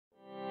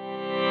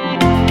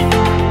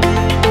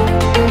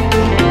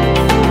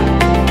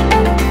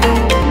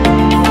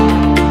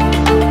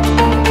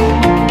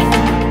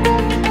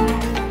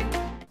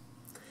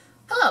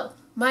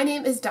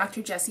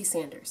Dr. Jessie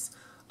Sanders,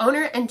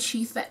 owner and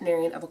chief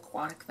veterinarian of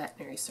Aquatic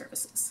Veterinary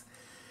Services.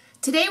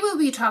 Today we'll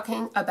be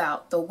talking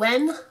about the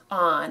wen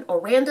on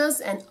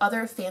orandas and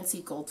other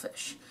fancy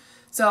goldfish.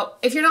 So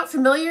if you're not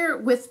familiar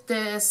with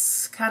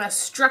this kind of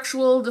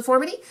structural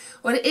deformity,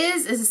 what it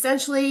is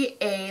essentially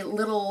a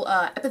little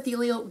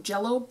epithelial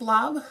jello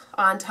blob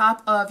on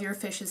top of your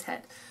fish's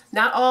head.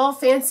 Not all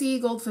fancy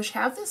goldfish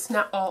have this,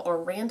 not all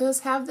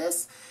orandas have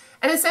this,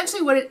 and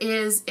essentially what it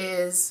is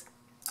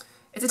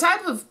it's a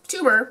type of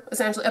tumor,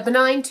 essentially a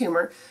benign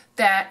tumor,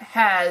 that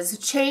has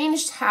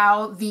changed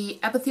how the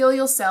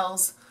epithelial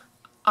cells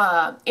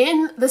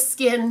in the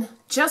skin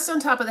just on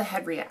top of the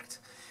head react.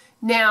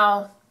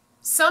 Now,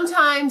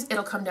 sometimes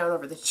it'll come down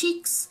over the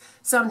cheeks,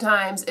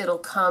 sometimes it'll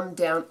come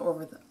down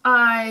over the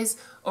eyes,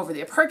 over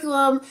the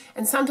operculum,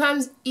 and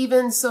sometimes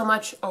even so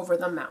much over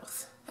the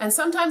mouth. And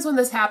sometimes when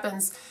this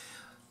happens,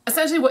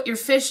 essentially what your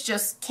fish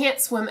just can't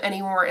swim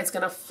anymore. It's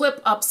going to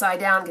flip upside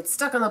down, get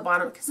stuck on the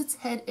bottom because its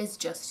head is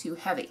just too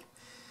heavy.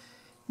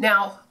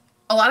 Now,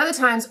 a lot of the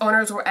times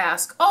owners will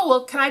ask, oh,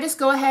 well, can I just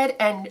go ahead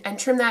and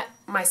trim that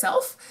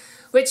myself?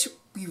 Which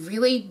we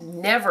really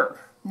never,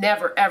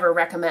 ever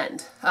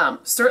recommend.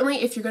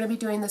 Certainly if you're going to be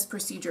doing this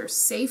procedure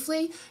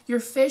safely, your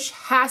fish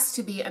has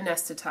to be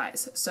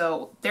anesthetized.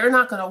 So they're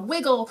not going to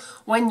wiggle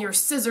when your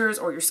scissors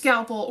or your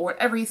scalpel or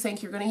whatever you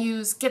think you're going to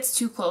use gets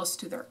too close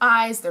to their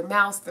eyes, their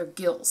mouths, their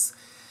gills.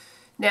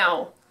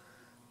 Now,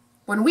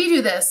 when we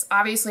do this,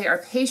 obviously our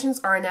patients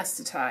are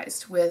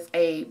anesthetized with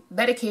a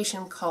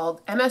medication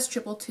called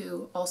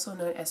MS-222, also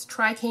known as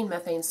tricaine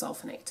methane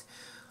sulfonate.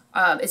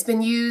 It's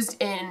been used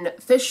in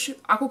fish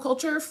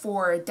aquaculture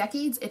for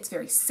decades. It's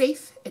very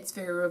safe, it's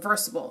very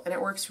reversible, and it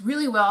works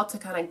really well to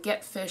kind of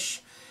get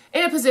fish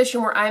in a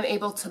position where I'm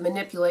able to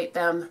manipulate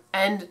them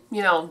and,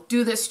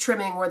 do this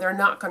trimming where they're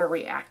not going to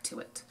react to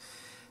it.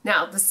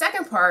 Now, the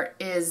second part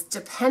is,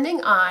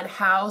 depending on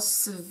how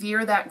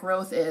severe that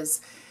growth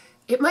is,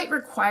 it might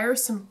require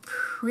some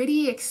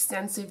pretty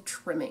extensive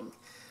trimming.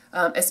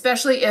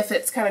 Especially if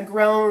it's kind of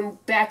grown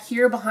back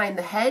here behind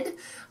the head.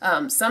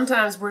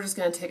 Sometimes we're just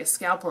going to take a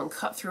scalpel and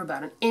cut through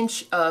about 1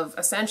 inch of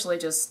essentially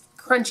just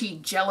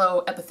crunchy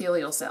jello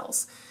epithelial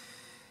cells.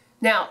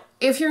 Now,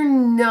 if you're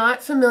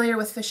not familiar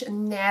with fish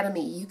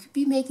anatomy, you could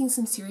be making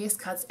some serious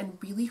cuts and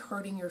really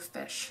hurting your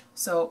fish.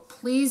 So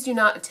please do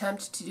not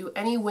attempt to do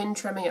any wind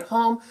trimming at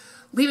home.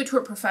 Leave it to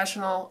a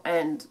professional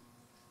and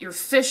your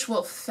fish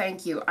will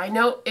thank you. I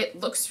know it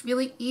looks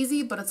really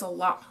easy, but it's a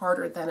lot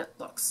harder than it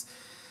looks.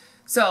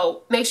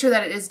 So make sure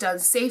that it is done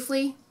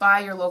safely by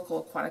your local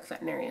aquatic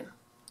veterinarian.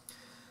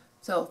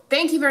 So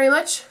thank you very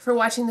much for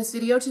watching this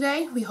video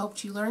today. We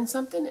hoped you learned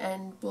something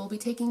and we'll be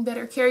taking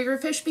better care of your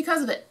fish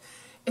because of it.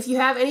 If you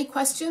have any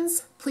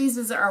questions, please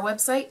visit our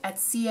website at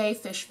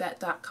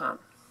cafishvet.com.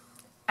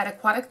 At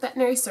Aquatic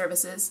Veterinary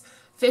Services,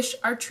 fish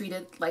are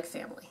treated like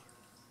family.